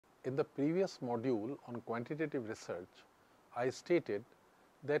In the previous module on quantitative research, I stated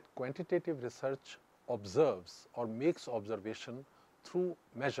that quantitative research observes or makes observation through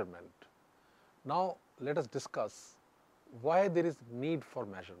measurement. Now, let us discuss why there is need for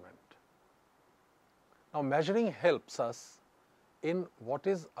measurement. Now, measuring helps us in what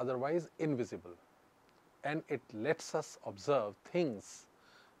is otherwise invisible, and it lets us observe things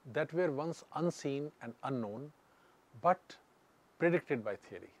that were once unseen and unknown, but predicted by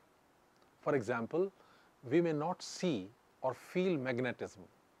theory. For example, we may not see or feel magnetism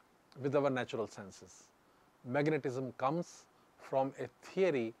with our natural senses. Magnetism comes from a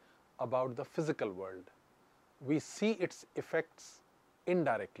theory about the physical world. We see its effects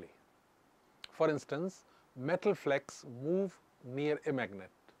indirectly. For instance, metal flakes move near a magnet.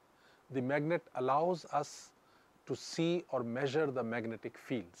 The magnet allows us to see or measure the magnetic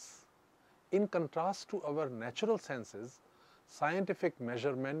fields. In contrast to our natural senses, scientific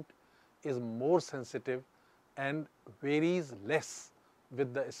measurement is more sensitive and varies less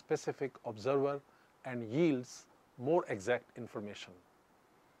with the specific observer and yields more exact information.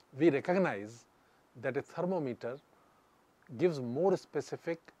 We recognize that a thermometer gives more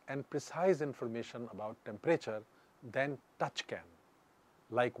specific and precise information about temperature than touch can.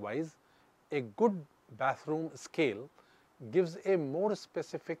 Likewise, a good bathroom scale gives a more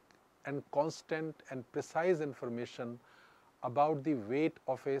specific and constant and precise information about the weight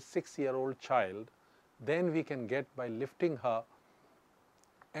of a 6-year-old child than we can get by lifting her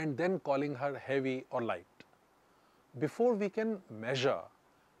and then calling her heavy or light. Before we can measure,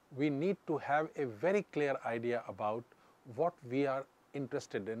 we need to have a very clear idea about what we are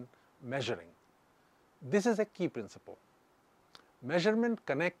interested in measuring. This is a key principle. Measurement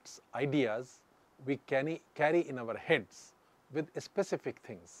connects ideas we carry in our heads with specific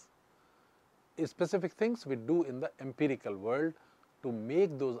things we do in the empirical world to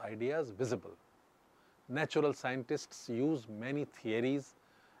make those ideas visible. Natural scientists use many theories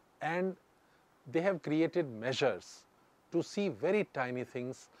and they have created measures to see very tiny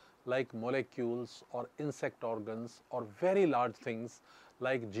things like molecules or insect organs, or very large things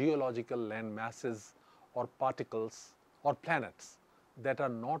like geological land masses or particles or planets that are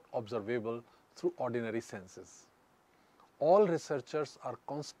not observable through ordinary senses. All researchers are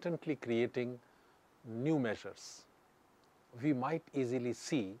constantly creating new measures. We might easily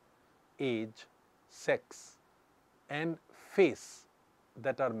see age, sex, and face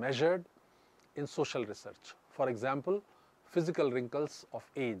that are measured in social research. For example, physical wrinkles of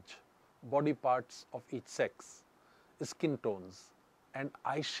age, body parts of each sex, skin tones, and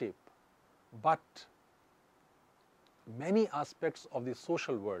eye shape. But many aspects of the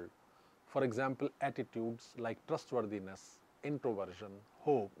social world, for example, attitudes like trustworthiness, introversion,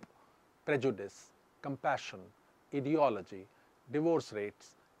 hope, prejudice, compassion, ideology, divorce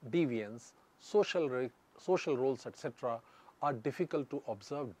rates, deviance, social roles, etc., are difficult to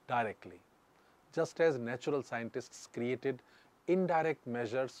observe directly. Just as natural scientists created indirect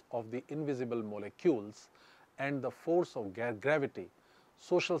measures of the invisible molecules and the force of gravity,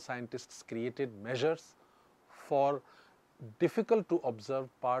 social scientists created measures for difficult to observe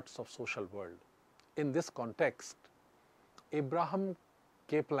parts of social world. In this context, Abraham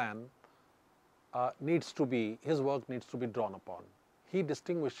Kaplan his work needs to be drawn upon. He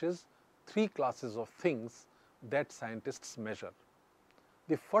distinguishes 3 classes of things that scientists measure.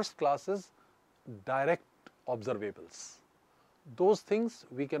 The first class is direct observables. Those things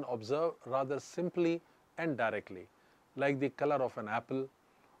we can observe rather simply and directly, like the color of an apple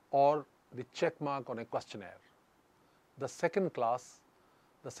or the check mark on a questionnaire. The second class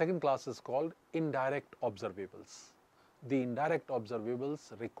is called indirect observables. The indirect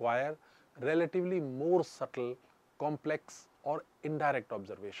observables require relatively more subtle, complex, or indirect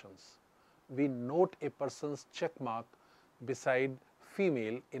observations. We note a person's check mark beside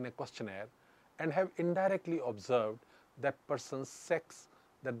female in a questionnaire and have indirectly observed that person's sex,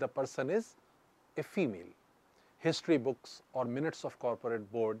 that the person is a female. History books or minutes of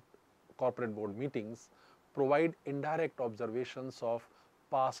corporate board meetings provide indirect observations of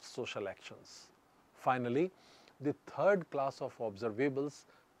past social actions. Finally, the third class of observables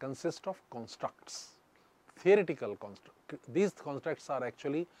consist of constructs, theoretical constructs. These constructs are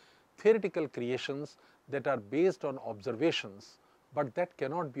actually theoretical creations that are based on observations, but that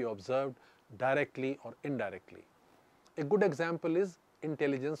cannot be observed directly or indirectly. A good example is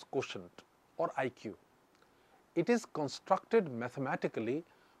intelligence quotient or IQ. It is constructed mathematically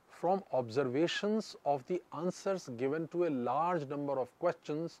from observations of the answers given to a large number of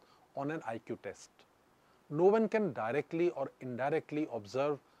questions on an IQ test. No one can directly or indirectly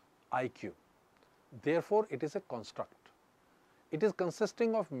observe IQ. Therefore, it is a construct. It is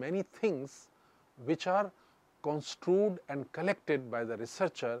consisting of many things which are construed and collected by the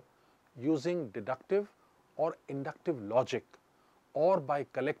researcher using deductive or inductive logic or by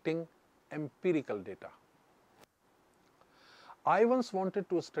collecting empirical data. I once wanted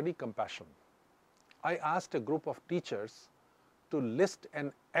to study compassion. I asked a group of teachers to list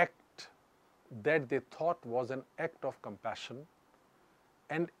an act that they thought was an act of compassion,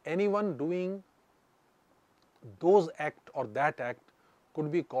 and anyone doing those act or that act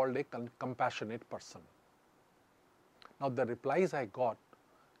could be called a compassionate person. Now the replies I got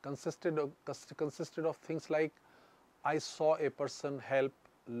consisted of things like, I saw a person help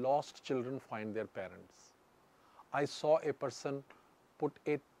lost children find their parents. I saw a person put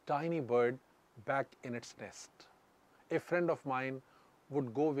a tiny bird back in its nest. A friend of mine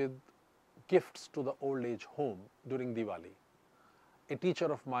would go with gifts to the old age home during Diwali. A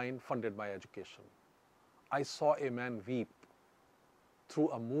teacher of mine funded my education. I saw a man weep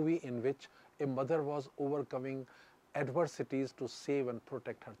through a movie in which a mother was overcoming adversities to save and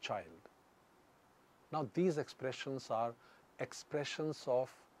protect her child. Now these expressions are expressions of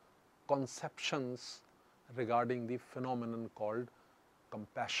conceptions regarding the phenomenon called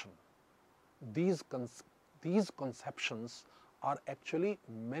compassion. These conceptions are actually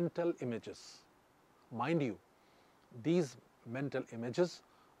mental images. Mind you, these mental images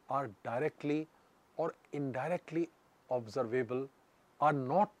are directly or indirectly observable, are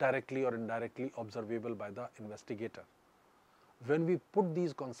not directly or indirectly observable by the investigator. When we put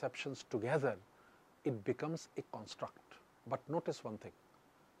these conceptions together, it becomes a construct. But notice one thing,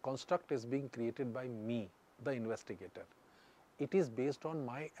 construct is being created by me, the investigator. It is based on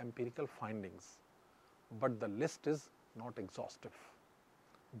my empirical findings, but the list is not exhaustive.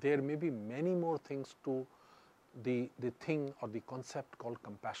 There may be many more things to the thing or the concept called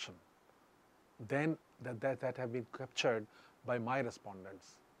compassion than that have been captured by my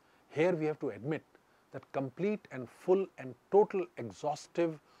respondents. Here we have to admit that complete and full and total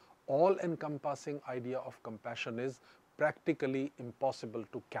exhaustive all-encompassing idea of compassion is practically impossible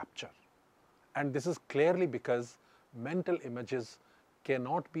to capture. And this is clearly because mental images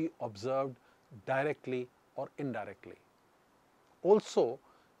cannot be observed directly or indirectly. Also,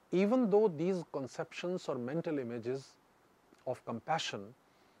 even though these conceptions or mental images of compassion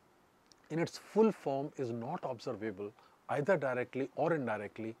in its full form is not observable either directly or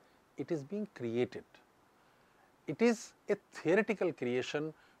indirectly, it is being created. It is a theoretical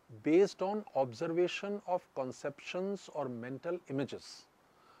creation based on observation of conceptions or mental images.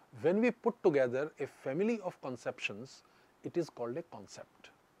 When we put together a family of conceptions, it is called a concept.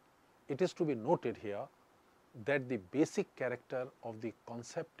 It is to be noted here that the basic character of the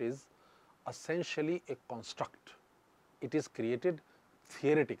concept is essentially a construct. It is created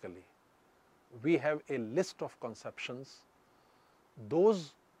theoretically. We have a list of conceptions.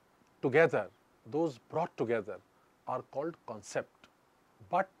 Those together, those brought together are called concept.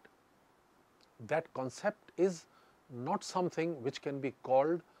 But that concept is not something which can be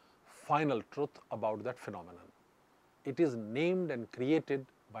called final truth about that phenomenon. It is named and created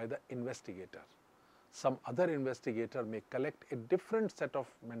by the investigator. Some other investigator may collect a different set of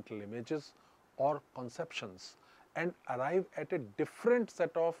mental images or conceptions and arrive at a different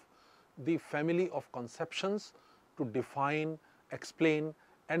set of the family of conceptions to define, explain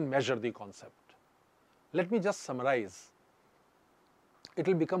and measure the concept. Let me just summarize. It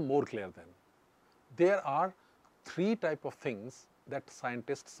will become more clear then. There are three types of things that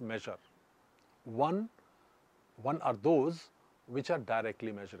scientists measure. One are those which are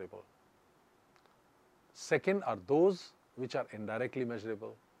directly measurable. Second are those which are indirectly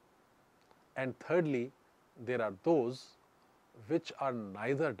measurable. And thirdly, there are those which are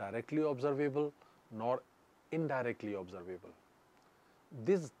neither directly observable nor indirectly observable.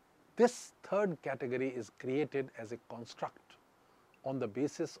 This third category is created as a construct on the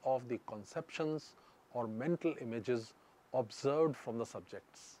basis of the conceptions or mental images observed from the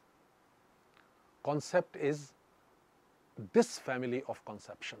subjects. Concept is this family of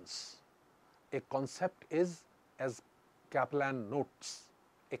conceptions. A concept is, as Kaplan notes,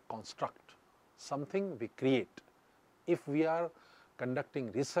 a construct, something we create. If we are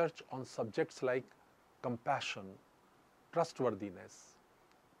conducting research on subjects like compassion, trustworthiness,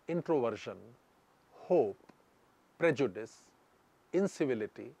 introversion, hope, prejudice,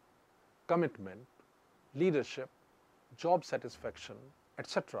 incivility, commitment, leadership, job satisfaction,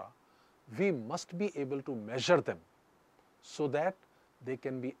 etc., we must be able to measure them so that they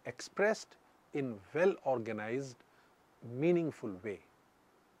can be expressed in well-organized, meaningful way.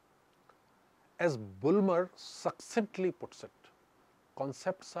 As Bulmer succinctly puts it,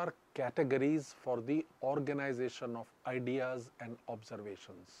 concepts are categories for the organization of ideas and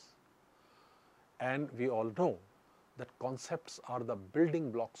observations. And we all know that concepts are the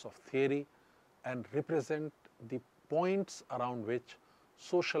building blocks of theory and represent the points around which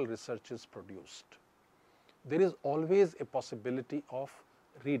social research is produced. There is always a possibility of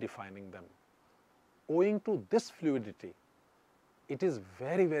redefining them. Owing to this fluidity, it is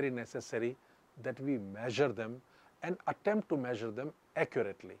very, very necessary that we measure them and attempt to measure them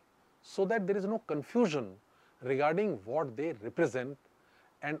accurately, so that there is no confusion regarding what they represent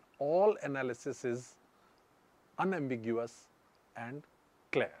and all analysis is unambiguous and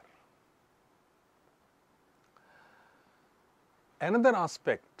clear. Another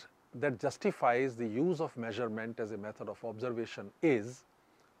aspect that justifies the use of measurement as a method of observation is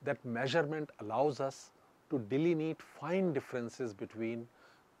that measurement allows us to delineate fine differences between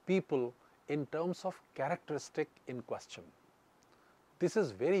people in terms of characteristic in question. This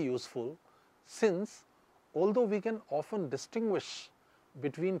is very useful since although we can often distinguish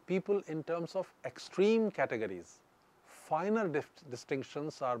between people in terms of extreme categories, finer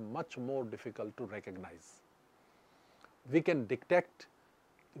distinctions are much more difficult to recognize. We can detect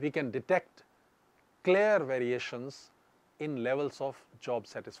clear variations in levels of job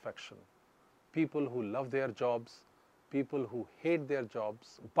satisfaction. People who love their jobs, people who hate their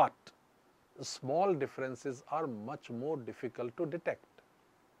jobs, but small differences are much more difficult to detect.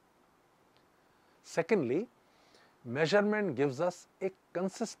 Secondly, measurement gives us a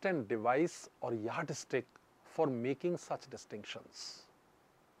consistent device or yardstick for making such distinctions.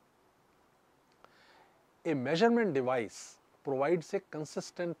 A measurement device provides a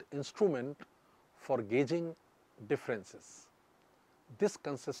consistent instrument for gauging differences. This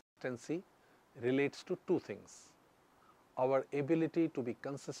consistency relates to two things: our ability to be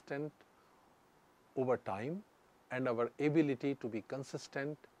consistent over time and our ability to be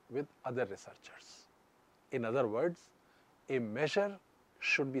consistent with other researchers. In other words, a measure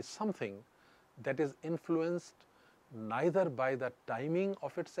should be something that is influenced neither by the timing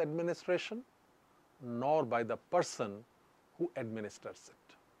of its administration nor by the person who administers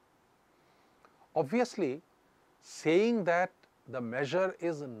it. Obviously, saying that the measure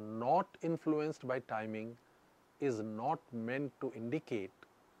is not influenced by timing is not meant to indicate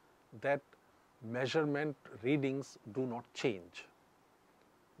that measurement readings do not change.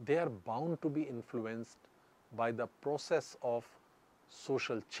 They are bound to be influenced by the process of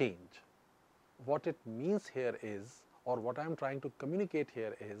social change. What it means here is, or what I am trying to communicate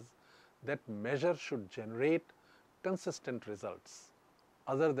here is, that measure should generate consistent results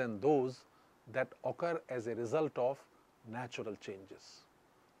other than those that occur as a result of natural changes.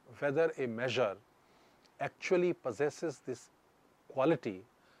 Whether a measure actually possesses this quality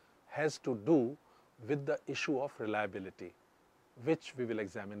has to do with the issue of reliability, which we will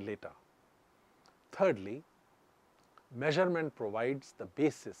examine later. Thirdly, measurement provides the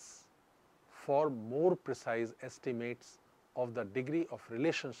basis for more precise estimates of the degree of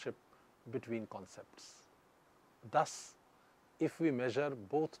relationship between concepts. Thus, if we measure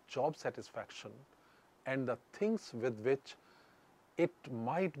both job satisfaction and the things with which it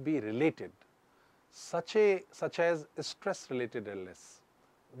might be related, such as stress-related illness,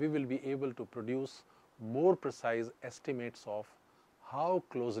 we will be able to produce more precise estimates of how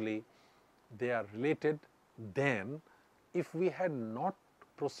closely they are related than if we had not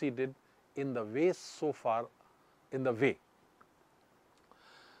proceeded in the way so far.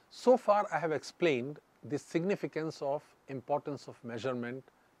 So far, I have explained the significance of importance of measurement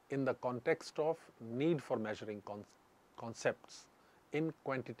in the context of need for measuring concepts in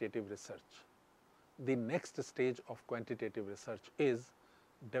quantitative research. The next stage of quantitative research is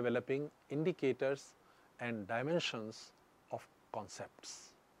developing indicators and dimensions of concepts.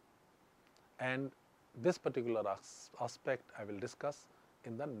 And this particular aspect I will discuss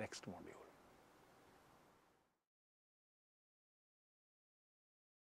in the next module.